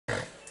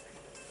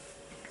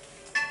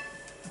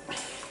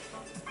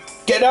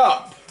Get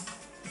up!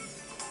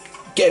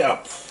 Get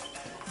up!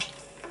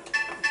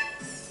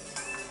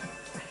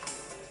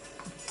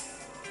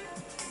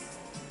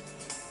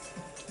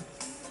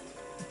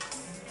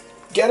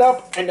 Get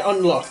up and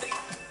unlock.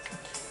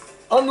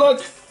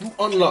 Unlock,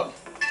 unlock.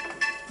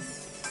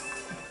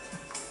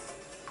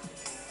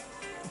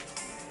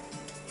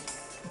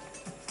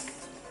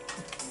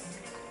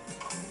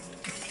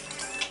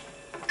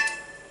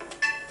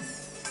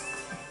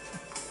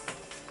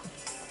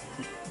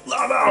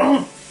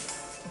 Lava!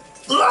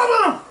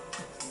 Lava!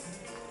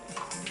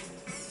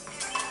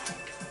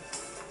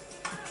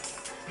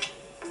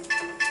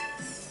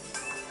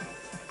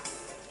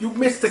 You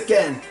missed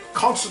again.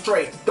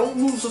 Concentrate. Don't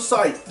lose the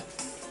sight.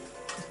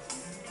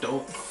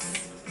 Don't.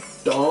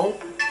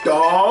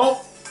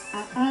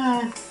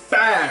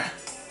 Bad.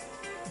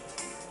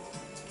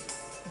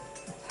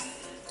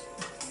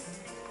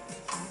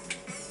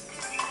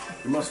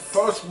 You must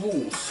first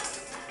rules.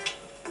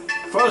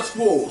 First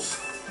rules.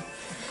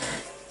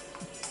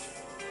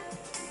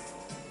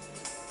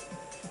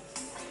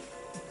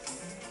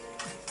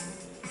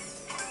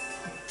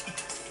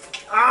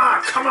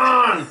 Ah, come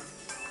on!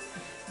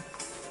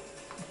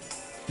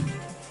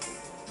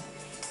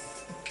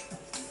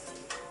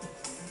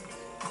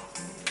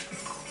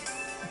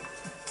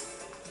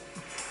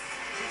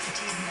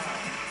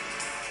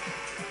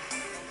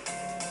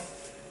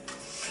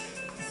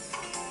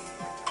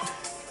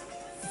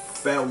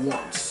 Failed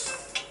once.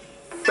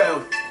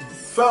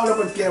 Failed up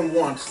again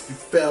once. You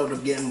failed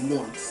again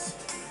once.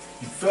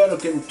 You failed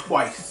again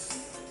twice.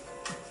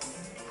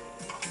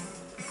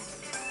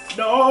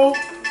 No!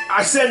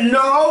 I said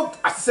no!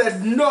 I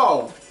said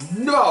no!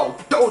 No!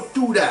 Don't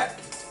do that!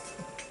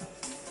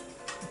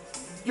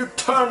 You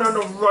turn on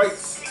the right.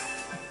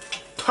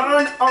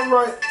 Turn on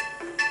right.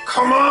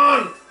 Come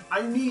on!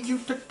 I need you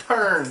to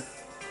turn.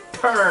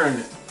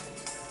 Turn.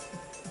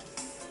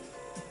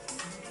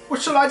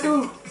 What shall I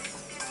do?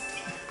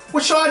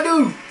 What shall I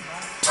do?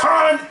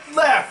 Turn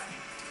left.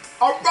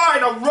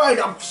 Alright, alright.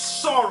 I'm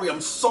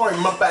sorry,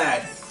 my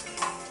bad.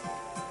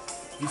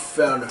 You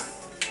found her.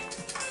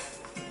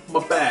 My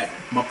bad.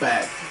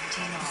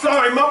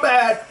 Sorry, my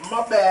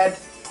bad.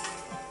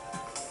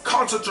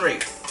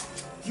 Concentrate.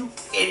 You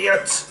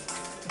idiot.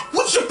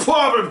 What's your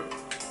problem?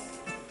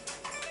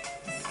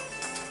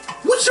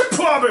 What's your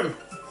problem?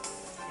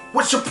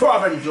 What's your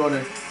problem,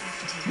 Jordan?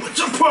 What's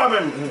your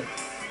problem?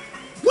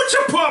 What's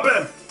your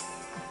problem?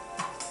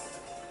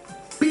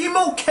 Be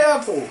more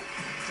careful.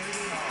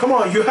 Come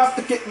on, you have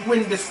to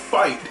win this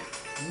fight.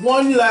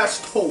 One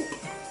last hope.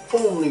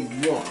 Only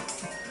one.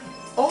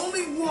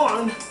 Only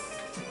one.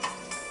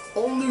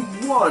 Only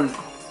one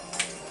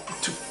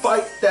to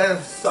fight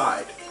that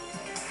side.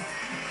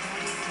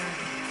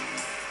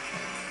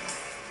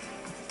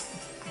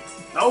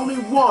 Only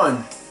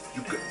one.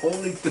 You can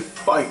only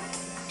fight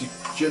the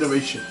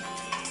generation.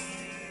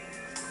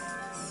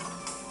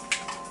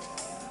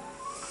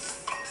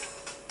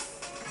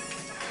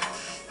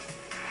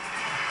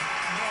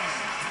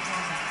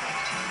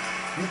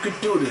 You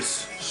could do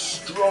this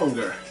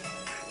stronger.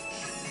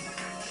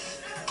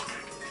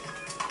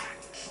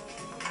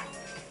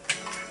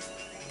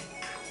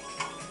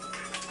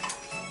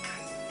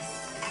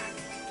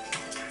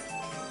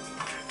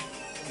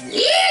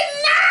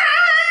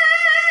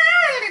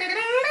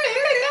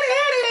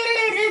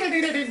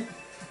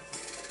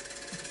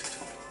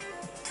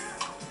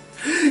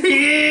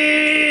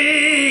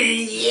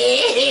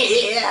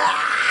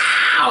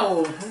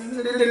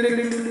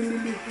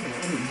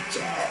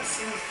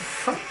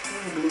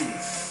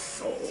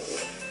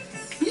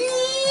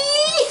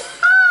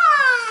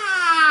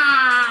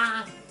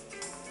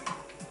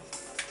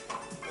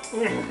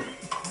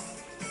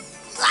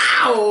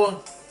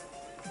 Wow!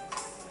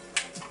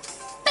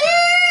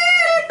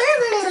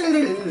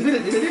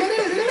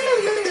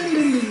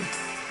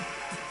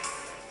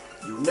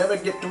 You never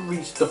get to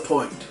reach the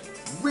point.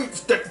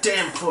 Reach the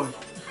damn point.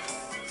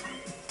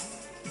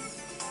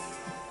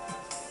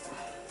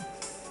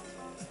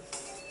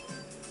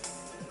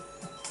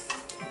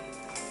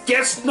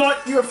 Guess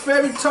not your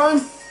favorite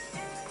time?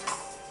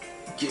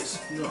 Guess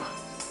not.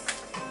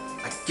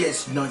 I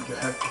guess not you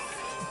have to.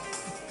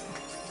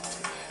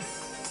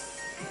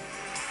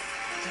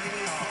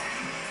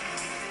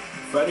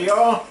 Ready,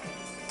 y'all?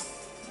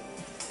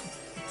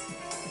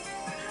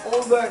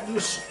 All that you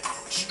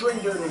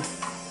stranger.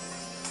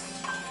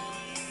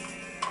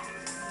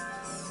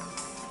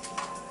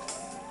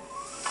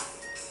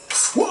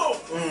 Whoa!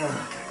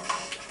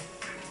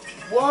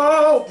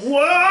 Whoa!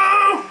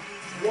 Whoa!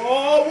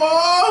 Whoa!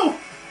 Whoa!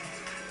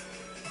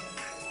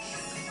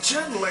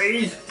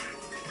 Gently.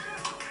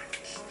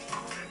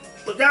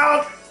 Look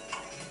out!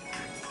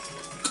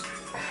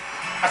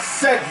 I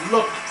said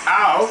look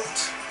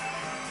out.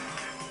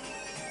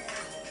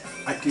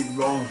 I did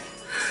wrong.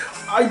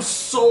 I'm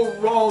so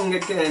wrong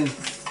again.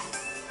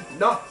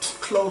 Not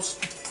close.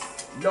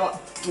 Not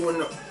doing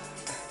the...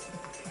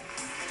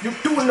 You're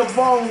doing the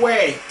wrong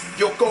way.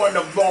 You're going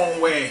the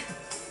wrong way.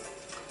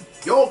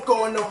 You're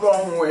going the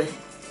wrong way.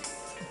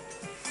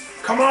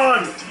 Come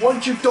on.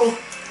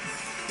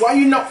 Why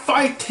you not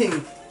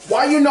fighting?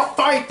 Why you not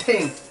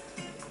fighting?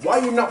 Why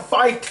you not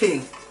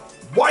fighting?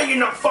 Why you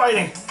not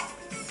fighting?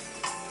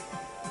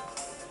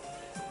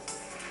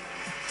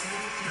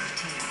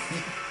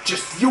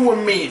 Just you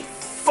and me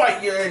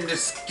fight you in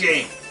this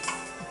game.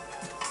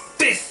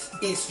 This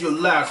is your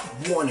last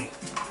warning.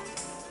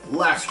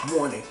 Last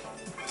warning.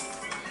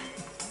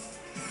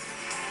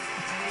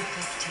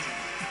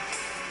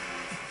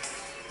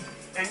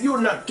 And you're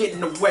not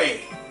getting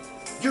away.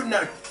 You're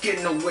not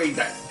getting away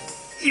that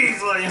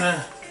easily.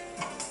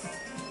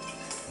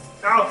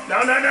 No,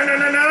 no, no, no, no,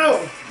 no,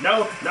 no.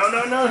 No, no,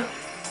 no, no.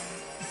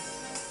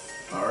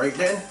 Alright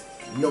then.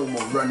 No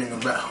more running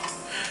around.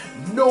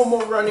 No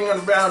more running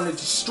around and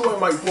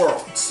destroying my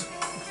worlds.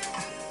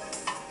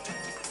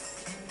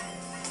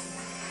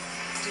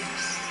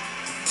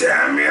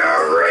 Damn you,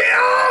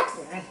 real!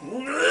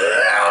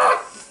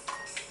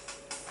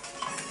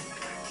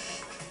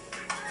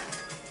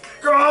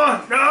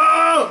 God,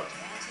 no!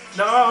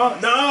 No,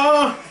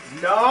 no!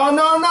 No,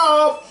 no,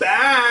 no!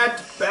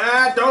 Bad,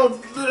 bad, don't...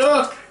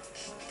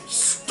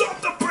 Stop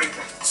the break!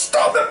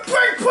 Stop the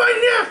break point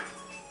here!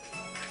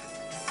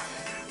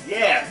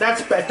 Yeah,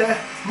 that's better.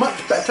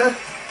 Much better.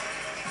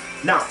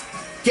 Now,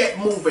 get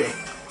moving.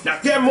 Now,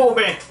 get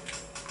moving.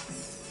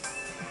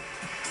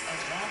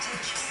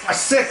 I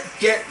said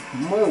get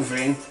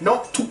moving.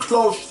 Not too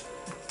close.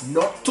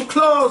 Not too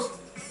close.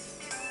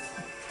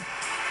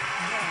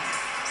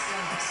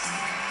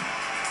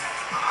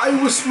 I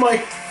was my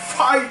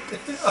fight.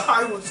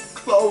 I was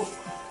close.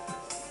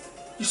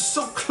 You're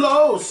so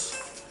close.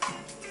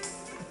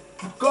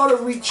 You gotta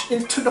reach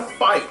into the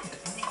fight.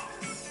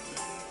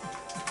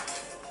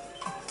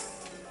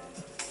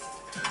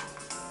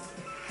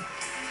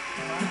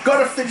 You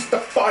gotta finish the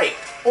fight.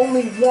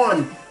 Only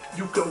one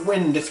you can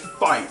win this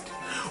fight.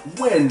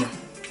 Win.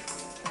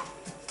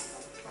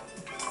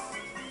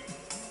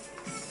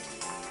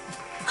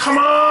 Come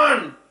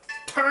on!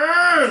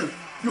 Turn!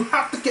 You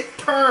have to get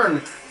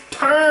turn.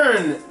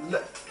 Turn.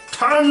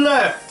 Turn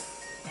left.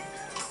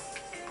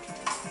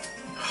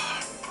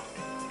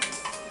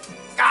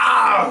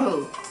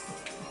 Ow!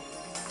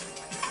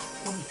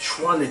 What are you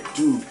trying to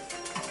do?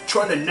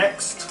 Trying to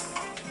next?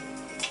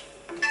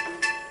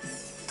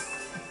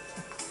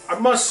 I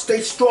must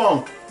stay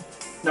strong.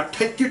 Now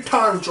take your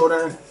time,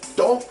 Jordan.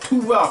 Don't too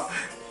rough.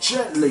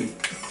 Gently.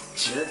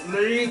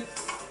 Gently.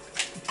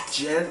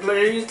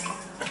 Gently.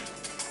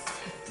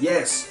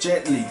 Yes,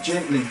 gently,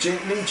 gently,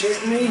 gently,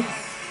 gently.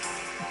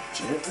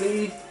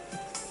 Gently.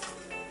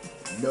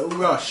 No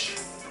rush.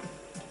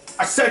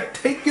 I said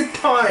take your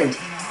time.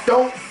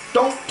 Don't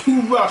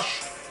too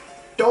rush.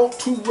 Don't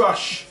too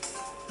rush.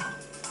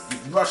 You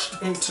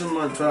rushed into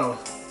my valve.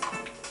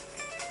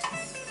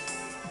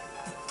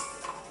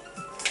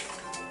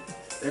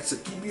 That's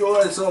it. Keep your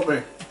eyes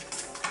open.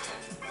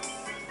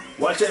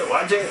 Watch it,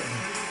 watch it.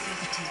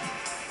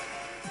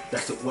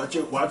 That's it. Watch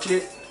it, watch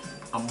it.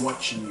 I'm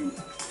watching you.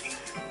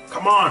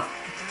 Come on.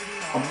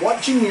 I'm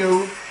watching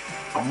you.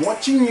 I'm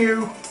watching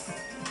you.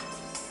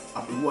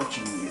 I'll be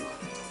watching you.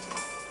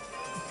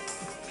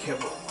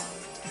 Careful.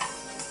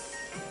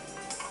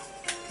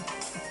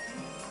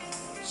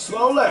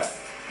 Slow left.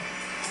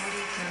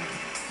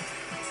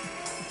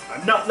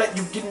 I'm not letting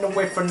you get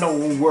away from no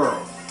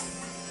world.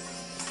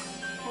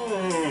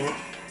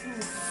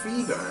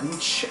 Fever and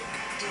check.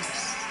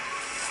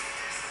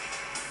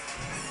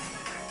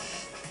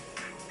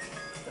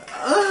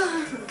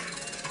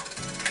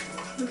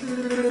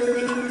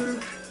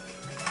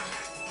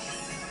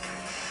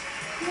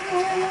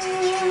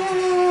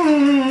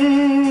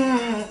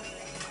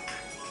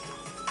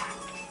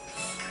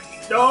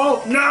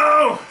 No,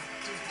 no!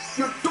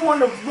 You're doing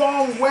the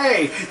wrong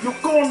way.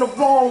 You're going the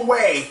wrong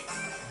way.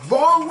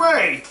 Wrong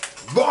way.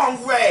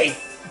 Wrong way.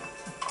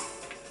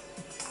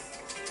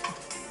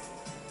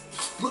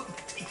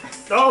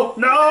 No,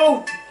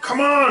 no!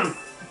 Come on!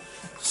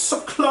 So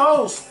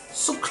close!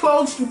 So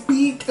close! You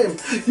beat him!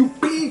 You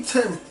beat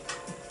him!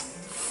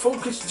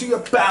 Focus to your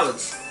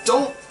balance.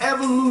 Don't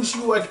ever lose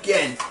you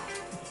again.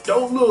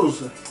 Don't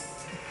lose.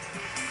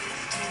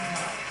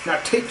 Now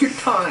take your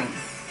time.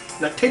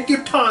 Now take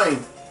your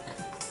time.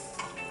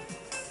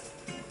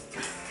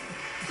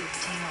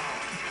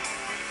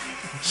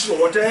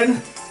 Jordan,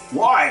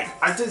 why?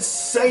 I didn't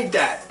say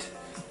that.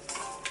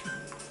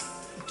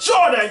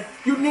 Jordan,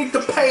 you need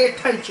to pay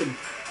attention.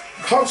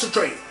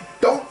 Concentrate.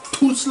 Don't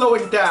too slow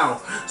it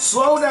down.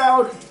 Slow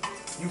down.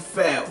 You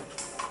failed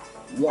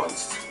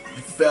once.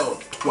 You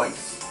failed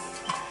twice.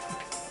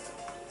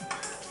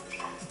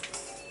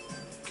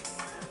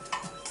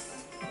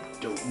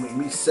 Don't make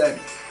me sad.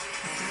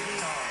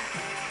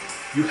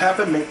 You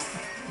haven't made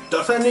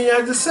doesn't any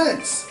other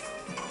sense.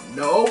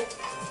 No.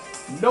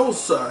 No,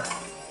 sir.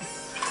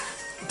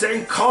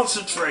 Then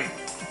concentrate.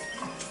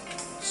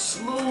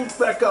 Slow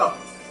back up.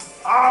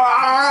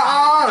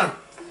 Ah!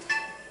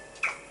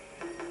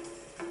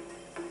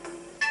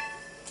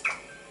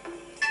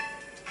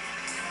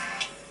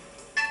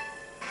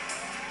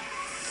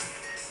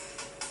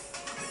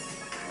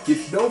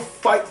 Give no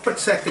fight for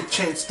second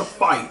chance to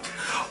fight.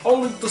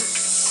 Only the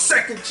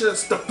second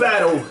chance to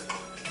battle.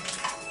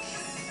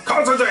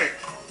 Concentrate.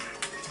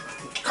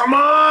 Come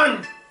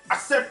on! I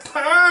said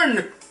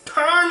turn!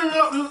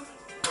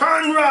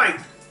 Turn right!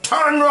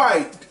 Turn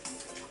right!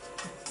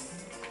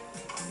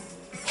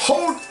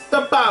 Hold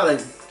the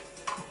balance.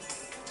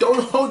 Don't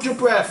hold your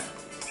breath.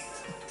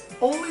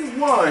 Only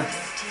one.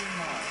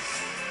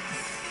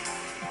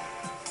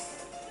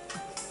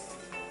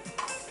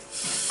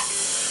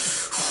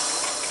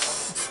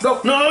 No,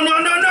 no, no,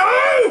 no,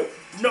 no!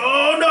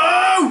 No,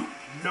 no!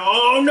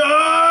 No,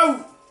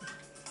 no!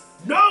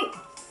 No!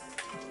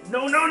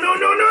 No, no, no,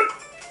 no, no!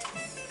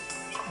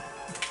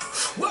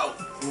 Whoa!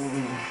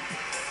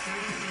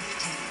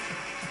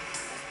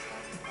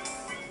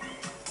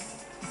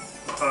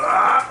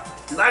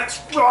 Let's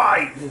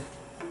try!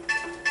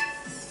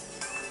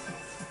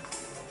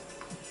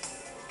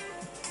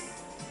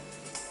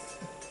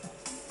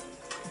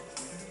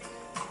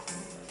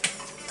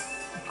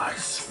 I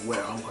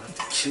swear I'm gonna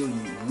kill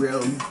you,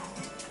 really.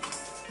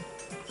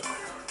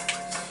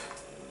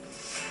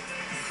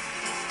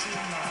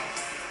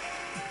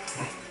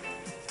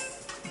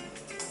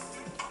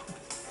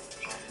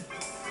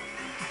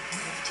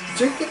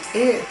 Check it,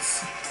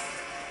 it's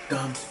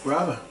Dom's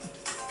brother.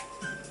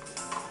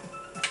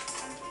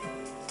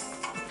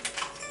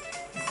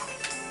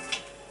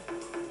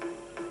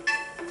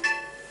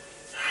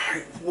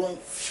 He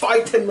won't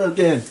fight him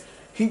again.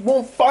 He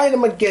won't fight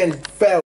him again, fell.